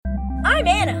I'm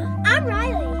Anna. I'm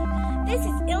Riley. This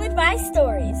is Ill-Advised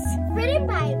Stories. Written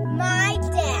by my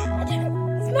dad.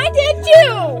 It's my dad,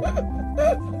 too!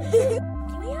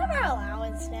 Can we have our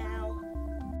allowance now?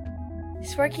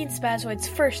 Sparkie and Spazoid's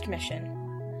first mission.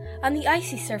 On the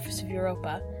icy surface of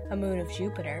Europa, a moon of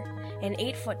Jupiter, an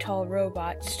 8-foot-tall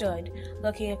robot stood,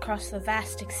 looking across the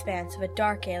vast expanse of a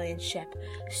dark alien ship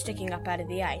sticking up out of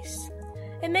the ice.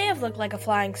 It may have looked like a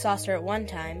flying saucer at one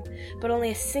time, but only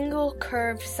a single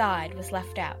curved side was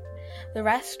left out. The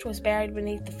rest was buried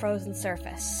beneath the frozen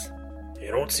surface. You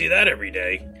don't see that every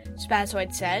day,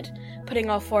 Spazoid said,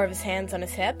 putting all 4 of his hands on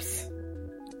his hips.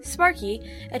 Sparkie,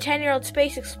 a 10-year-old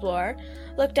space explorer,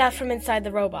 looked out from inside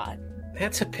the robot.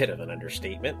 That's a bit of an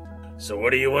understatement. So what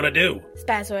do you want to do?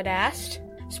 Spazoid asked.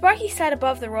 Sparkie sat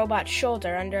above the robot's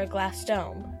shoulder under a glass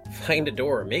dome. Find a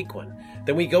door or make one.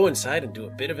 Then we go inside and do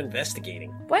a bit of investigating.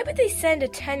 Why would they send a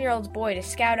 10-year-old boy to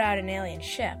scout out an alien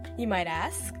ship, you might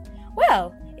ask?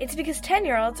 Well, it's because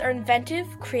 10-year-olds are inventive,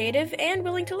 creative, and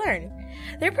willing to learn.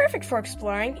 They're perfect for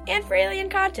exploring and for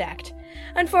alien contact.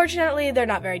 Unfortunately, they're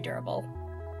not very durable.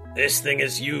 This thing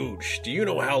is huge. Do you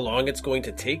know how long it's going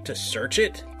to take to search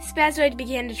it? Spazoid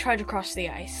began to trudge across the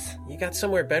ice. You got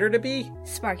somewhere better to be?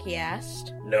 Sparkie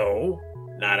asked. No,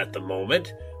 not at the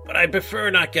moment, but I prefer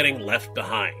not getting left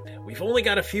behind. We've only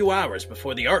got a few hours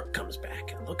before the Ark comes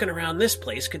back, and looking around this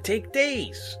place could take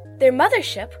days. Their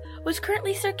mothership was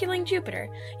currently circling Jupiter,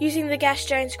 using the gas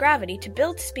giant's gravity to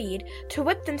build speed to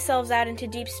whip themselves out into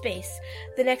deep space.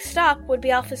 The next stop would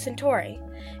be Alpha Centauri.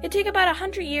 It'd take about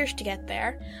 100 years to get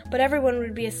there, but everyone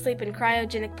would be asleep in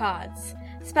cryogenic pods.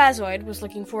 Spazoid was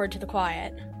looking forward to the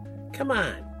quiet. Come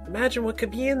on, imagine what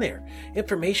could be in there.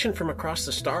 Information from across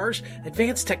the stars,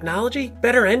 advanced technology,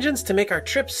 better engines to make our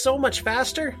trips so much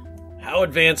faster. How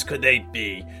advanced could they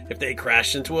be if they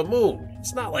crashed into a moon?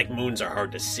 It's not like moons are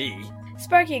hard to see.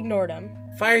 Sparkie ignored him.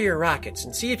 Fire your rockets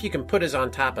and see if you can put us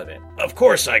on top of it. Of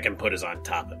course I can put us on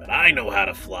top of it. I know how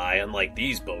to fly, unlike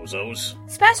these bozos.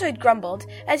 Spazoid grumbled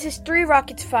as his 3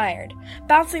 rockets fired,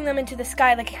 bouncing them into the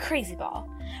sky like a crazy ball.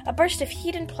 A burst of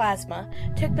heat and plasma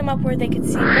took them up where they could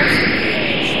see most of the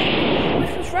alien ship,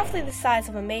 which was roughly the size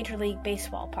of a Major League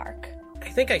Baseball park. I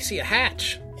think I see a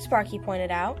hatch, Sparkie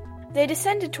pointed out. They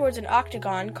descended towards an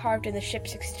octagon carved in the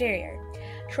ship's exterior.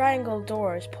 Triangle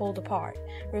doors pulled apart,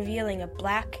 revealing a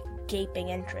black, gaping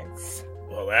entrance.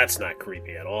 Well, that's not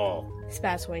creepy at all,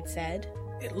 Spazoid said.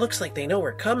 It looks like they know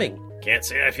we're coming. Can't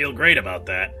say I feel great about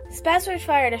that. Spazoid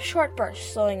fired a short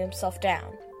burst, slowing himself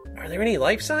down. Are there any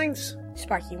life signs?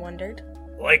 Sparkie wondered.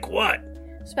 Like what?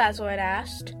 Spazoid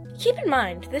asked. Keep in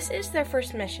mind, this is their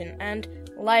first mission, and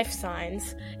life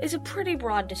signs is a pretty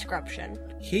broad description.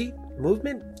 Heat,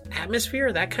 movement,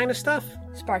 atmosphere, that kind of stuff?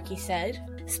 Sparkie said.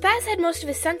 Spaz had most of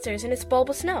his sensors in its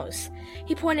bulbous nose.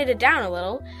 He pointed it down a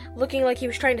little, looking like he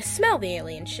was trying to smell the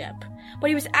alien ship. What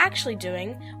he was actually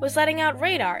doing was letting out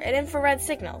radar and infrared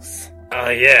signals.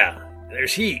 Yeah.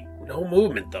 There's heat. No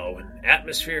movement, though. And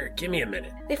atmosphere, give me a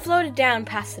minute. They floated down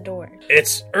past the door.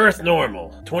 It's Earth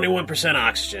normal. 21%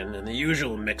 oxygen and the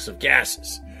usual mix of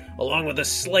gases, along with a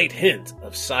slight hint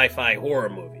of sci-fi horror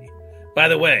movie. By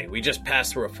the way, we just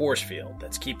passed through a force field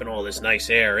that's keeping all this nice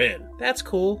air in. That's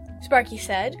cool, Sparkie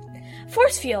said.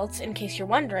 Force fields, in case you're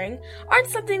wondering, aren't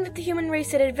something that the human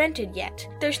race had invented yet.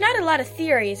 There's not a lot of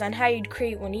theories on how you'd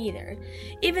create one either,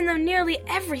 even though nearly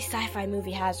every sci-fi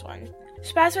movie has one.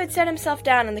 Spazoid set himself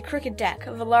down on the crooked deck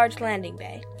of a large landing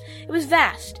bay. It was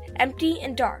vast, empty,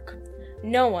 and dark.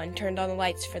 No one turned on the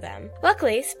lights for them.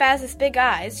 Luckily, Spaz's big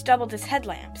eyes doubled as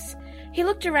headlamps. He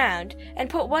looked around and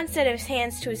put one set of his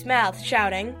hands to his mouth,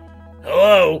 shouting,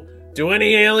 Hello? Do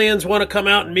any aliens want to come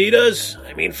out and meet us?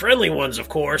 I mean, friendly ones, of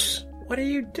course. What are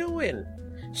you doing?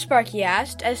 Sparkie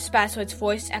asked as Spazoid's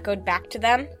voice echoed back to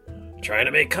them. Trying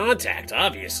to make contact,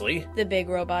 obviously. The big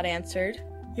robot answered.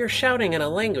 You're shouting in a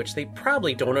language they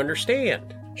probably don't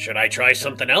understand. Should I try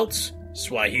something else?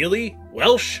 Swahili?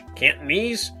 Welsh?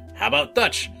 Cantonese? How about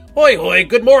Dutch? Hoi hoi,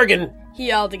 good morgen! He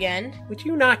yelled again. Would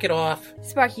you knock it off?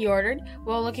 Sparkie ordered,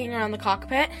 while looking around the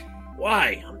cockpit.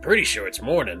 Why? I'm pretty sure it's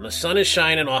morning. The sun is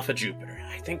shining off of Jupiter.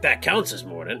 I think that counts as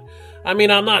morning. I mean,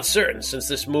 I'm not certain since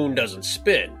this moon doesn't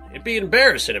spin. It'd be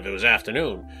embarrassing if it was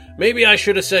afternoon. Maybe I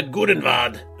should have said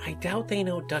Goedenavond. I doubt they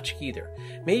know Dutch either.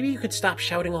 Maybe you could stop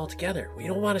shouting altogether. We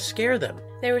don't want to scare them.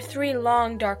 There were 3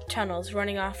 long, dark tunnels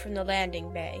running off from the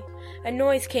landing bay. A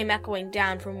noise came echoing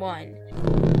down from one.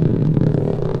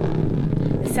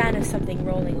 The sound of something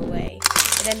rolling away.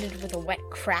 It ended with a wet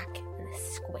crack and a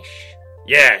squish.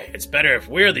 Yeah, it's better if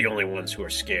we're the only ones who are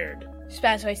scared,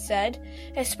 Spazoid said,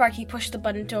 as Sparkie pushed the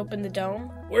button to open the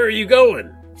dome. Where are you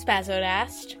going? Spazoid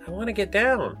asked. I want to get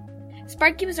down.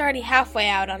 Sparkie was already halfway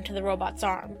out onto the robot's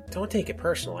arm. Don't take it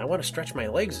personal. I want to stretch my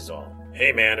legs is all.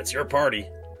 Hey man, it's your party.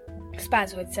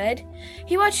 Spazoid said.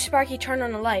 He watched Sparkie turn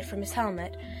on a light from his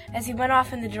helmet as he went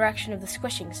off in the direction of the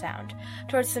squishing sound,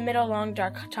 towards the middle long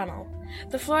dark tunnel.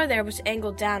 The floor there was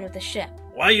angled down with the ship.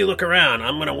 While you look around,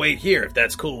 I'm gonna wait here if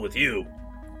that's cool with you.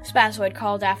 Spazoid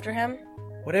called after him.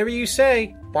 Whatever you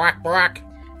say. Bark, bark.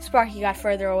 Sparkie got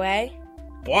further away.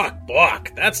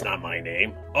 Block, that's not my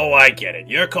name. Oh, I get it.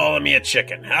 You're calling me a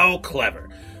chicken. How clever.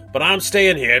 But I'm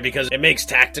staying here because it makes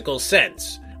tactical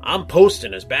sense. I'm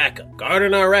posting as backup,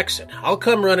 guarding our exit. I'll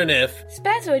come running if...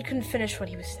 Spazoid couldn't finish what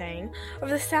he was saying,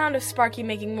 over the sound of Sparkie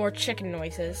making more chicken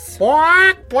noises.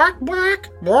 Bark, bark, bark,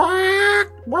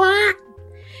 bark, bark.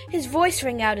 His voice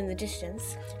rang out in the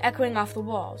distance, echoing off the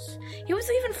walls. He was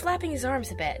even flapping his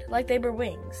arms a bit, like they were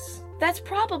wings. That's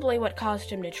probably what caused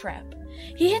him to trip.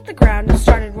 He hit the ground and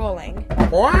started rolling.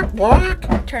 Bark,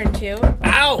 bark. Turn 2.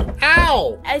 Ow,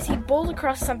 ow. As he bowled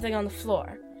across something on the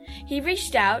floor. He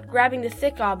reached out, grabbing the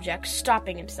thick object,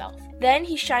 stopping himself. Then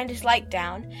he shined his light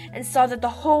down and saw that the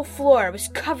whole floor was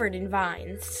covered in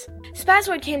vines.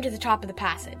 Spazoid came to the top of the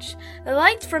passage. The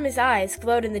light from his eyes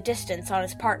glowed in the distance on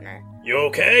his partner. You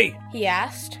okay? He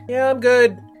asked. Yeah, I'm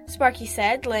good. Sparkie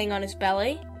said, laying on his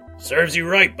belly. Serves you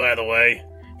right, by the way.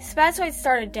 Spazoid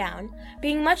started down,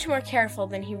 being much more careful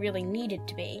than he really needed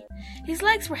to be. His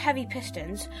legs were heavy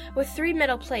pistons, with 3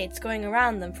 metal plates going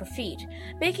around them for feet,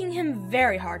 making him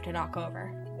very hard to knock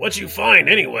over. What'd you find,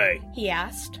 anyway? He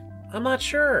asked. I'm not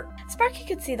sure. Sparkie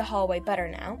could see the hallway better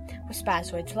now, with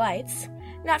Spazoid's lights.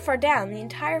 Not far down, the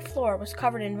entire floor was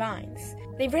covered in vines.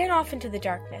 They ran off into the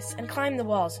darkness and climbed the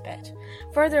walls a bit.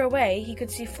 Further away, he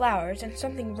could see flowers and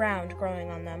something round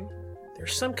growing on them.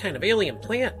 There's some kind of alien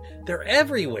plant. They're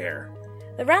everywhere.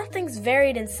 The round things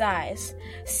varied in size.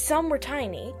 Some were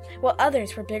tiny, while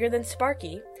others were bigger than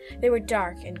Sparkie. They were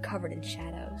dark and covered in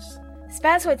shadows.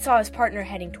 Spazoid saw his partner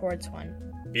heading towards one.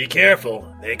 Be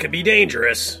careful, they could be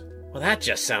dangerous. Well, that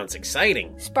just sounds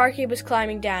exciting. Sparkie was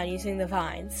climbing down using the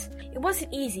vines. It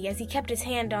wasn't easy as he kept his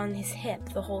hand on his hip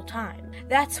the whole time.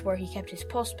 That's where he kept his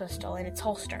pulse pistol in its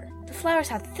holster. The flowers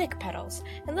had thick petals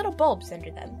and little bulbs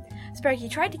under them. Sparkie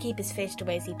tried to keep his face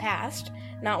away as he passed,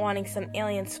 not wanting some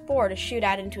alien spore to shoot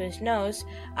out into his nose,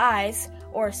 eyes,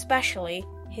 or especially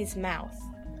his mouth.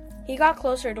 He got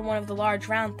closer to one of the large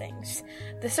round things.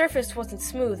 The surface wasn't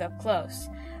smooth up close.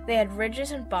 They had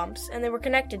ridges and bumps, and they were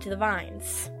connected to the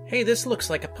vines. Hey, this looks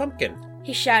like a pumpkin.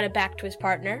 He shouted back to his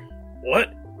partner.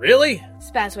 What? Really?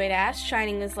 Spazoid asked,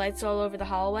 shining his lights all over the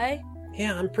hallway.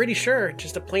 Yeah, I'm pretty sure.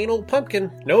 Just a plain old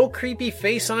pumpkin. No creepy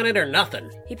face on it or nothing.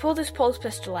 He pulled his pulse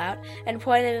pistol out and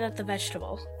pointed it at the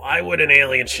vegetable. Why would an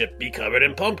alien ship be covered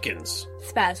in pumpkins?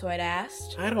 Spazoid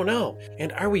asked. I don't know.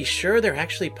 And are we sure they're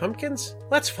actually pumpkins?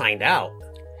 Let's find out.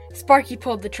 Sparkie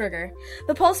pulled the trigger.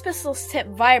 The pulse pistol's tip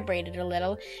vibrated a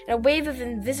little, and a wave of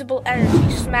invisible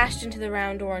energy smashed into the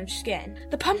round orange skin.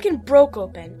 The pumpkin broke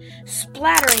open,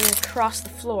 splattering across the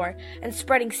floor and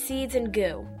spreading seeds and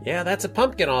goo. Yeah, that's a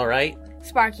pumpkin, all right.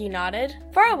 Sparkie nodded.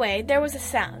 Far away, there was a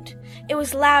sound. It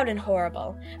was loud and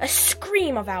horrible. A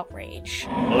scream of outrage.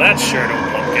 Well, that's sure no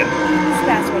pumpkin.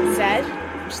 Spazoid said.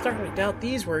 I'm starting to doubt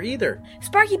these were either.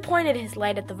 Sparkie pointed his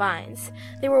light at the vines.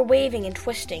 They were waving and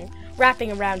twisting, wrapping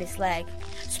around his leg.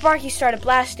 Sparkie started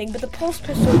blasting, but the pulse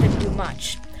pistol didn't do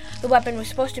much. The weapon was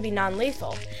supposed to be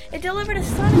non-lethal. It delivered a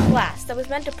sonic blast that was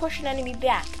meant to push an enemy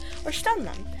back or stun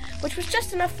them, which was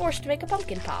just enough force to make a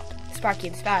pumpkin pop. Sparkie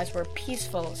and Spaz were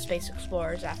peaceful space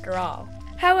explorers after all.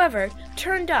 However,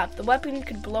 turned up, the weapon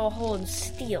could blow a hole in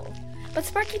steel. But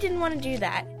Sparkie didn't want to do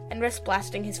that and risk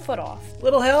blasting his foot off.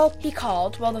 Little help? He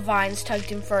called while the vines tugged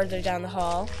him further down the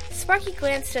hall. Sparkie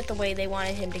glanced at the way they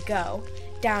wanted him to go,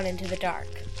 down into the dark.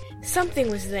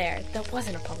 Something was there that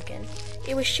wasn't a pumpkin.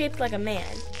 It was shaped like a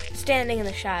man, standing in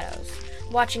the shadows,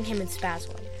 watching him and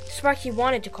Spazoid. Sparkie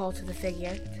wanted to call to the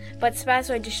figure, but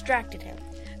Spazoid distracted him.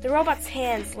 The robot's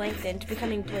hands lengthened,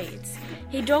 becoming blades.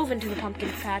 He dove into the pumpkin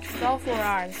patch with all 4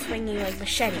 arms swinging like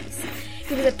machetes.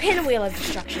 He was a pinwheel of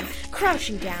destruction,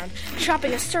 crouching down,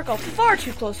 chopping a circle far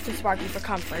too close to Sparkie for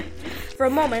comfort. For a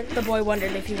moment, the boy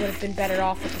wondered if he would have been better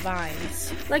off with the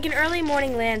vines. Like an early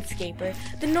morning landscaper,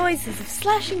 the noises of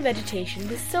slashing vegetation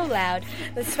was so loud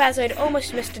that Spazoid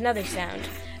almost missed another sound.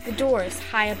 The doors,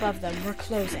 high above them, were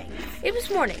closing. It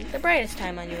was morning, the brightest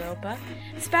time on Europa.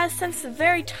 Spaz sensed a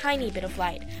very tiny bit of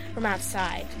light from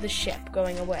outside, the ship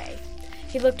going away.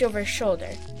 He looked over his shoulder.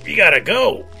 We gotta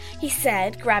go, he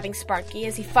said, grabbing Sparkie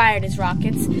as he fired his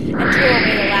rockets and tore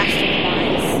away the last of the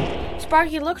vines.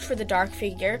 Sparkie looked for the dark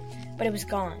figure, but it was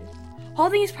gone.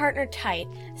 Holding his partner tight,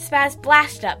 Spaz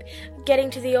blasted up, getting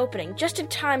to the opening just in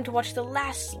time to watch the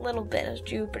last little bit of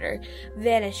Jupiter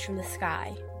vanish from the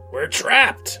sky. We're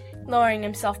trapped! Lowering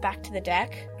himself back to the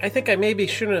deck. I think I maybe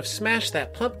shouldn't have smashed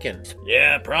that pumpkin.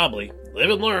 Yeah, probably. Live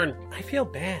and learn. I feel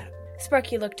bad.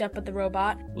 Sparkie looked up at the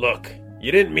robot. Look,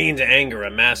 you didn't mean to anger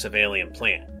a massive alien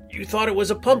plant. You thought it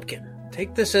was a pumpkin.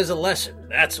 Take this as a lesson,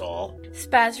 that's all.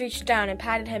 Spaz reached down and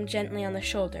patted him gently on the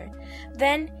shoulder.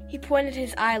 Then he pointed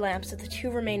his eye lamps at the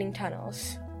 2 remaining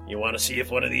tunnels. You want to see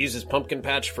if one of these is pumpkin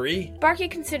patch free?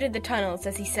 Sparkie considered the tunnels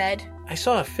as he said, I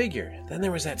saw a figure. Then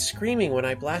there was that screaming when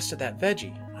I blasted that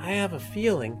veggie. I have a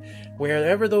feeling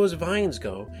wherever those vines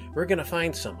go, we're going to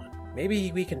find someone.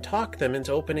 Maybe we can talk them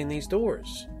into opening these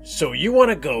doors. So you want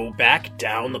to go back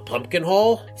down the pumpkin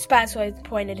hole? Spazoid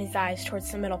pointed his eyes towards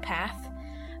the middle path.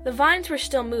 The vines were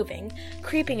still moving,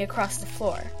 creeping across the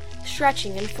floor,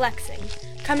 stretching and flexing,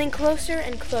 coming closer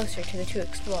and closer to the 2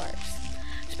 explorers.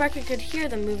 Sparkie could hear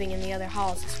them moving in the other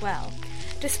halls as well.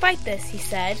 Despite this, he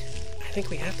said, I think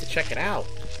we have to check it out.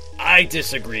 I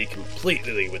disagree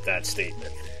completely with that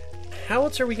statement. How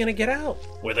else are we going to get out?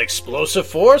 With explosive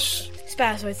force?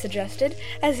 Spazoid suggested,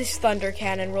 as his thunder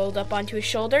cannon rolled up onto his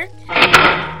shoulder.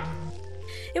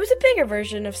 It was a bigger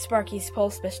version of Sparkie's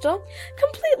pulse pistol,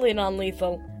 completely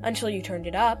non-lethal, until you turned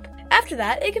it up. After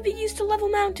that, it could be used to level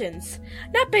mountains.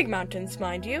 Not big mountains,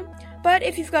 mind you, but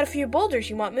if you've got a few boulders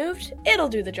you want moved, it'll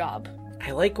do the job.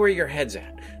 I like where your head's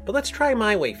at, but let's try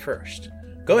my way first.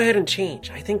 Go ahead and change.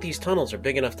 I think these tunnels are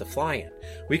big enough to fly in.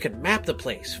 We could map the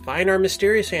place, find our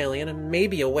mysterious alien, and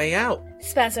maybe a way out.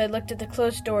 Spazoid looked at the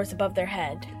closed doors above their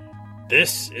head.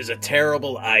 This is a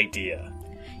terrible idea.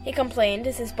 He complained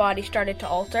as his body started to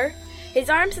alter. His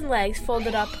arms and legs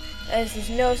folded up as his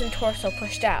nose and torso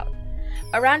pushed out.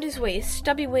 Around his waist,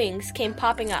 stubby wings came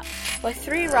popping up, with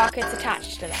 3 rockets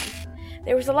attached to them.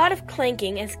 There was a lot of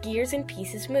clanking as gears and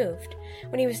pieces moved.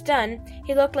 When he was done,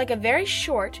 he looked like a very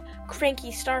short,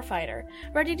 cranky starfighter,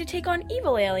 ready to take on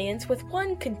evil aliens with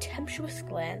one contemptuous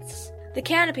glance. The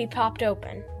canopy popped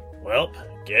open. Well,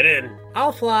 get in.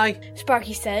 I'll fly,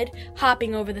 Sparkie said,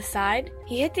 hopping over the side.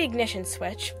 He hit the ignition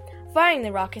switch, firing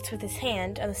the rockets with his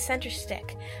hand on the center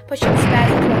stick, pushing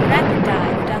Spaz into a rapid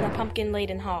dive down the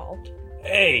pumpkin-laden hall.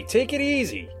 Hey, take it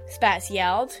easy. Spaz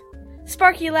yelled.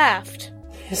 Sparkie laughed.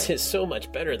 This is so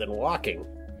much better than walking.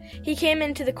 He came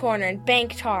into the corner and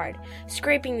banked hard,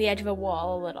 scraping the edge of a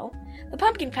wall a little. The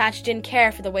pumpkin patch didn't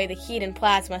care for the way the heat and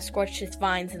plasma scorched its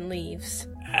vines and leaves.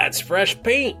 That's fresh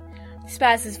paint.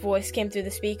 Spaz's voice came through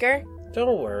the speaker.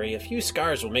 Don't worry, a few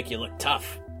scars will make you look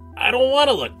tough. I don't want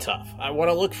to look tough. I want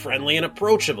to look friendly and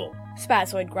approachable.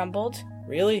 Spazoid grumbled.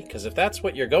 Really? Because if that's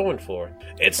what you're going for...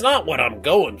 It's not what I'm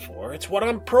going for, it's what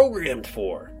I'm programmed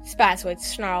for. Spazoid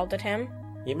snarled at him.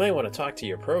 You might want to talk to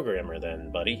your programmer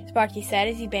then, buddy. Sparkie said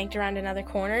as he banked around another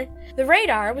corner. The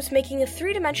radar was making a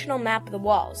 3-dimensional map of the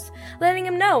walls, letting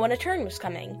him know when a turn was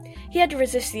coming. He had to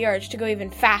resist the urge to go even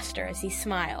faster as he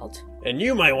smiled. And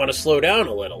you might want to slow down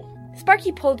a little.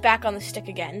 Sparkie pulled back on the stick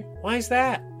again. Why's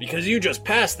that? Because you just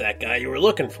passed that guy you were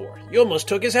looking for. You almost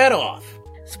took his head off.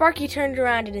 Sparkie turned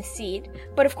around in his seat,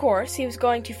 but of course he was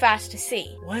going too fast to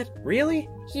see. What? Really?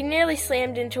 He nearly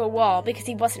slammed into a wall because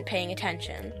he wasn't paying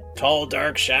attention. Tall,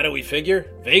 dark, shadowy figure,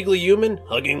 vaguely human,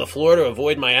 hugging the floor to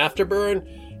avoid my afterburn.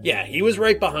 Yeah, he was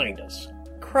right behind us.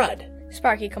 Crud,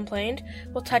 Sparkie complained,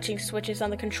 while touching switches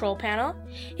on the control panel.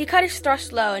 He cut his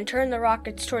thrust low and turned the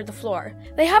rockets toward the floor.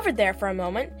 They hovered there for a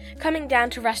moment, coming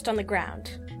down to rest on the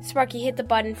ground. Sparkie hit the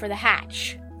button for the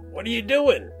hatch. What are you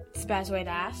doing? Spazoid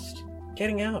asked.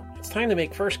 Getting out. It's time to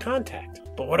make first contact.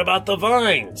 But what about the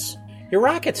vines? Your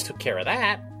rockets took care of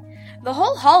that. The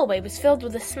whole hallway was filled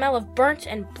with the smell of burnt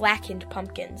and blackened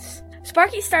pumpkins.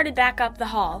 Sparkie started back up the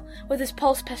hall, with his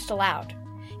pulse pistol out.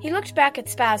 He looked back at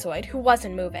Spazoid, who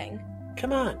wasn't moving.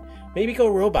 Come on, maybe go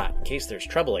robot in case there's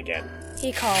trouble again.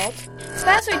 He called.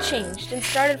 Spazoid changed and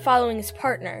started following his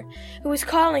partner, who was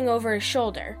calling over his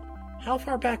shoulder. How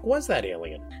far back was that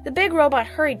alien? The big robot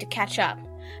hurried to catch up.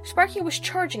 Sparkie was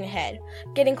charging ahead,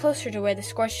 getting closer to where the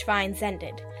scorched vines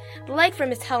ended. The light from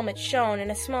his helmet shone in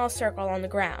a small circle on the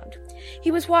ground.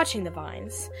 He was watching the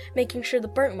vines, making sure the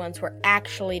burnt ones were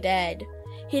actually dead.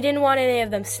 He didn't want any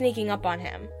of them sneaking up on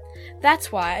him.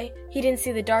 That's why he didn't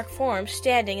see the dark form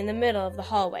standing in the middle of the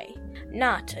hallway.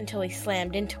 Not until he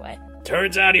slammed into it.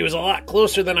 Turns out he was a lot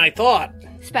closer than I thought.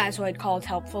 Spazoid called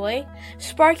helpfully.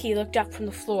 Sparkie looked up from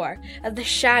the floor at the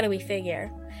shadowy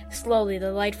figure. Slowly,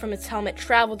 the light from its helmet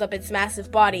traveled up its massive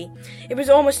body. It was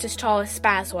almost as tall as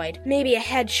Spazoid, maybe a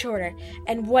head shorter,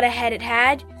 and what a head it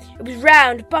had! It was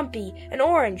round, bumpy, and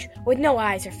orange, with no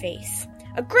eyes or face.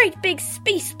 a great big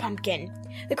space pumpkin.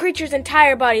 The creature's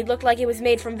entire body looked like it was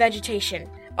made from vegetation.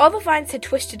 All the vines had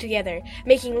twisted together,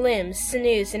 making limbs,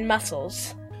 sinews, and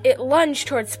muscles. It lunged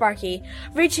towards Sparkie,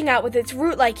 reaching out with its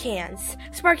root-like hands.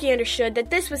 Sparkie understood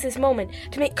that this was his moment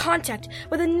to make contact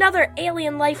with another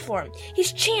alien life form,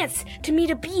 his chance to meet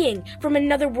a being from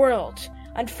another world.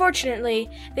 Unfortunately,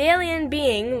 the alien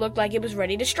being looked like it was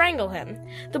ready to strangle him.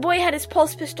 The boy had his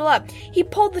pulse pistol up. He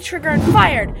pulled the trigger and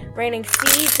fired, raining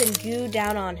seeds and goo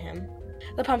down on him.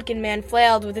 The pumpkin man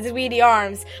flailed with his weedy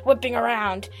arms, whipping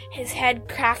around. His head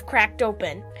half cracked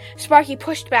open. Sparkie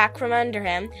pushed back from under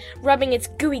him, rubbing its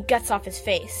gooey guts off his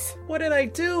face. What did I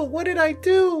do? What did I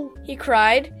do? He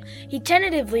cried. He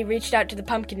tentatively reached out to the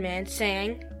pumpkin man,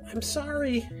 saying, I'm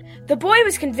sorry. The boy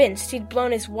was convinced he'd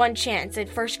blown his one chance at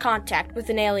first contact with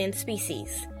an alien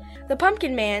species. The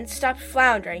pumpkin man stopped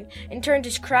floundering and turned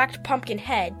his cracked pumpkin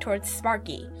head towards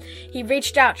Sparkie. He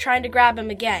reached out, trying to grab him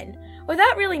again.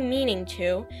 Without really meaning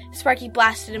to, Sparkie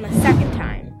blasted him a second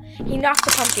time. He knocked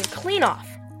the pumpkin clean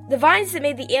off. The vines that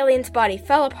made the alien's body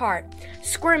fell apart,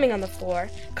 squirming on the floor,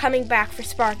 coming back for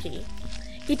Sparkie.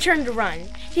 He turned to run.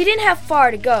 He didn't have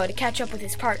far to go to catch up with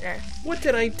his partner. What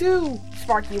did I do?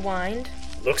 Sparkie whined.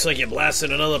 Looks like you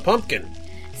blasted another pumpkin.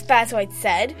 Spazoid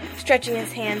said, stretching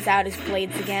his hands out as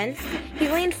blades again. He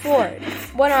leaned forward,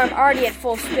 one arm already at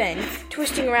full spin,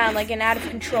 twisting around like an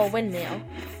out-of-control windmill.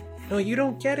 No, you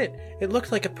don't get it. It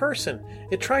looked like a person.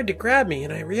 It tried to grab me,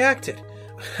 and I reacted.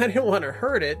 I didn't want to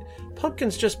hurt it.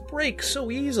 Pumpkins just break so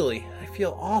easily. I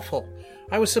feel awful.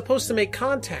 I was supposed to make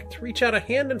contact, reach out a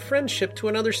hand in friendship to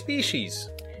another species.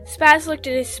 Spaz looked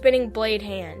at his spinning blade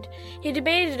hand. He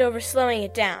debated over slowing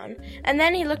it down, and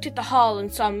then he looked at the hall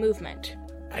and saw movement.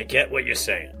 I get what you're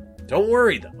saying. Don't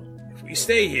worry, though. If we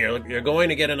stay here, you're going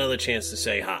to get another chance to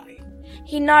say hi.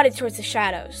 He nodded towards the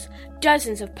shadows.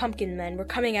 Dozens of pumpkin men were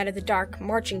coming out of the dark,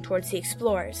 marching towards the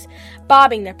explorers,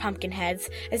 bobbing their pumpkin heads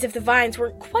as if the vines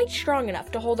weren't quite strong enough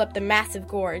to hold up the massive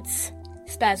gourds.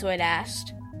 Spazoid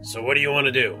asked. So what do you want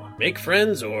to do? Make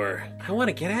friends, or... I want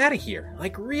to get out of here,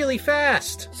 like really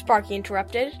fast. Sparkie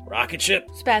interrupted. Rocket ship?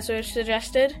 Spazoid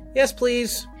suggested. Yes,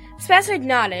 please. Spazoid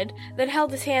nodded, then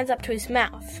held his hands up to his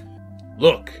mouth.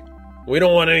 Look, we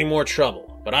don't want any more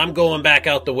trouble, but I'm going back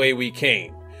out the way we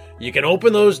came. You can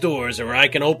open those doors, or I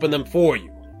can open them for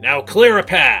you. Now clear a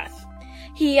path!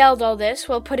 He yelled all this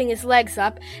while putting his legs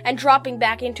up and dropping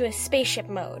back into his spaceship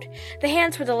mode. The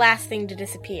hands were the last thing to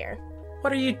disappear.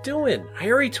 What are you doing? I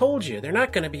already told you, they're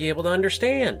not going to be able to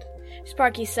understand.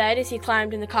 Sparkie said as he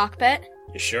climbed in the cockpit.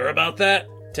 You sure about that?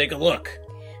 Take a look.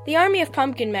 The army of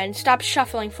pumpkin men stopped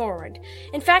shuffling forward.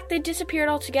 In fact, they disappeared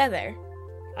altogether.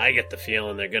 I get the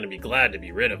feeling they're going to be glad to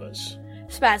be rid of us.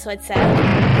 Spazoid said.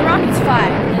 The rockets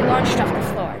fired and they launched off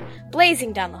the floor,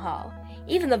 blazing down the hall.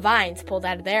 Even the vines pulled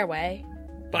out of their way.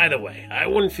 By the way, I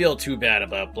wouldn't feel too bad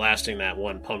about blasting that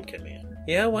one pumpkin man.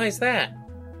 Yeah, why's that?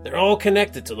 They're all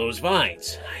connected to those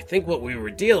vines. I think what we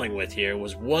were dealing with here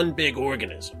was one big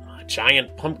organism, a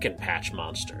giant pumpkin patch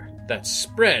monster that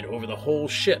spread over the whole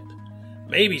ship.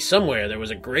 Maybe somewhere there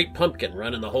was a great pumpkin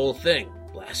running the whole thing.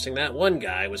 Blasting that one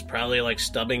guy was probably like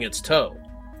stubbing its toe.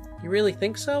 You really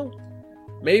think so?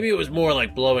 Maybe it was more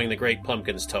like blowing the great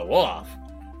pumpkin's toe off,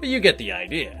 but you get the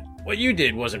idea. What you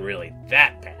did wasn't really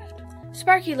that bad.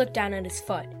 Sparkie looked down at his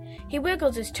foot. He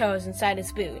wiggled his toes inside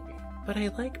his boot. But I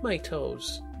like my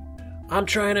toes. I'm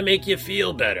trying to make you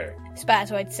feel better,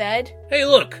 Spazoid said. Hey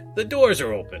look, the doors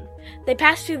are open. They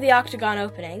passed through the octagon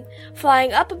opening,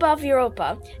 flying up above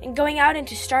Europa and going out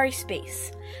into starry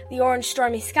space. The orange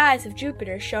stormy skies of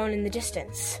Jupiter shone in the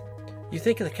distance. You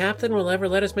think the captain will ever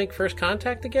let us make first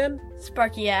contact again?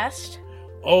 Sparkie asked.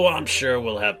 Oh, I'm sure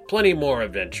we'll have plenty more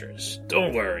adventures.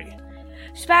 Don't worry.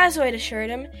 Spazoid assured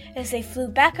him as they flew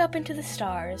back up into the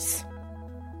stars.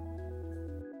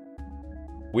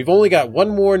 We've only got one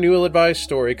more new ill-advised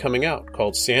story coming out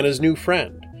called Santa's New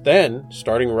Friend. Then,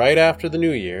 starting right after the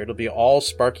new year, it'll be all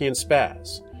Sparkie and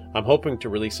Spaz. I'm hoping to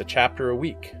release a chapter a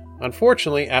week.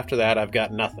 Unfortunately, after that, I've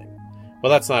got nothing.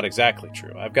 Well, that's not exactly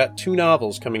true. I've got 2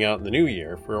 novels coming out in the new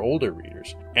year for older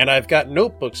readers, and I've got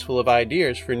notebooks full of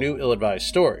ideas for new ill-advised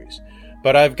stories,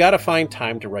 but I've got to find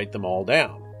time to write them all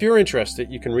down. If you're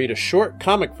interested, you can read a short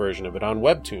comic version of it on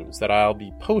Webtoons that I'll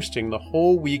be posting the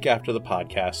whole week after the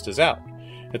podcast is out.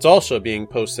 It's also being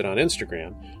posted on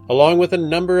Instagram, along with a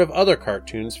number of other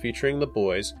cartoons featuring the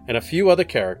boys and a few other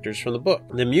characters from the book.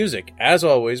 The music, as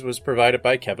always, was provided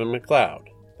by Kevin MacLeod.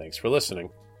 Thanks for listening.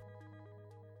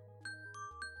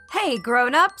 Hey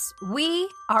grown-ups, we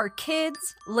are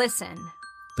Kids Listen.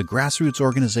 The grassroots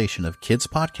organization of kids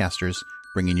podcasters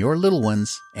bringing your little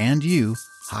ones and you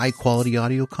high-quality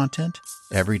audio content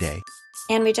every day.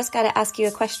 And we just got to ask you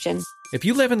a question. If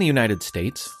you live in the United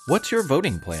States, what's your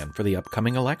voting plan for the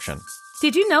upcoming election?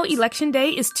 Did you know Election Day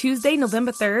is Tuesday,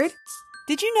 November 3rd?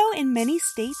 Did you know in many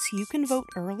states you can vote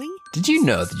early? Did you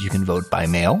know that you can vote by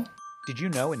mail? Did you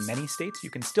know in many states you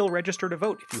can still register to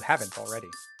vote if you haven't already?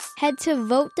 Head to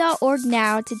vote.org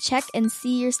now to check and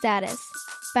see your status.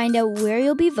 Find out where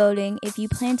you'll be voting if you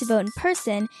plan to vote in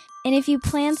person, and if you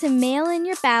plan to mail in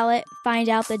your ballot, find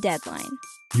out the deadline.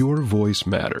 Your voice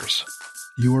matters.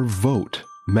 Your vote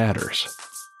matters.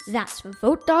 That's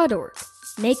vote.org.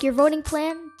 Make your voting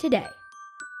plan today.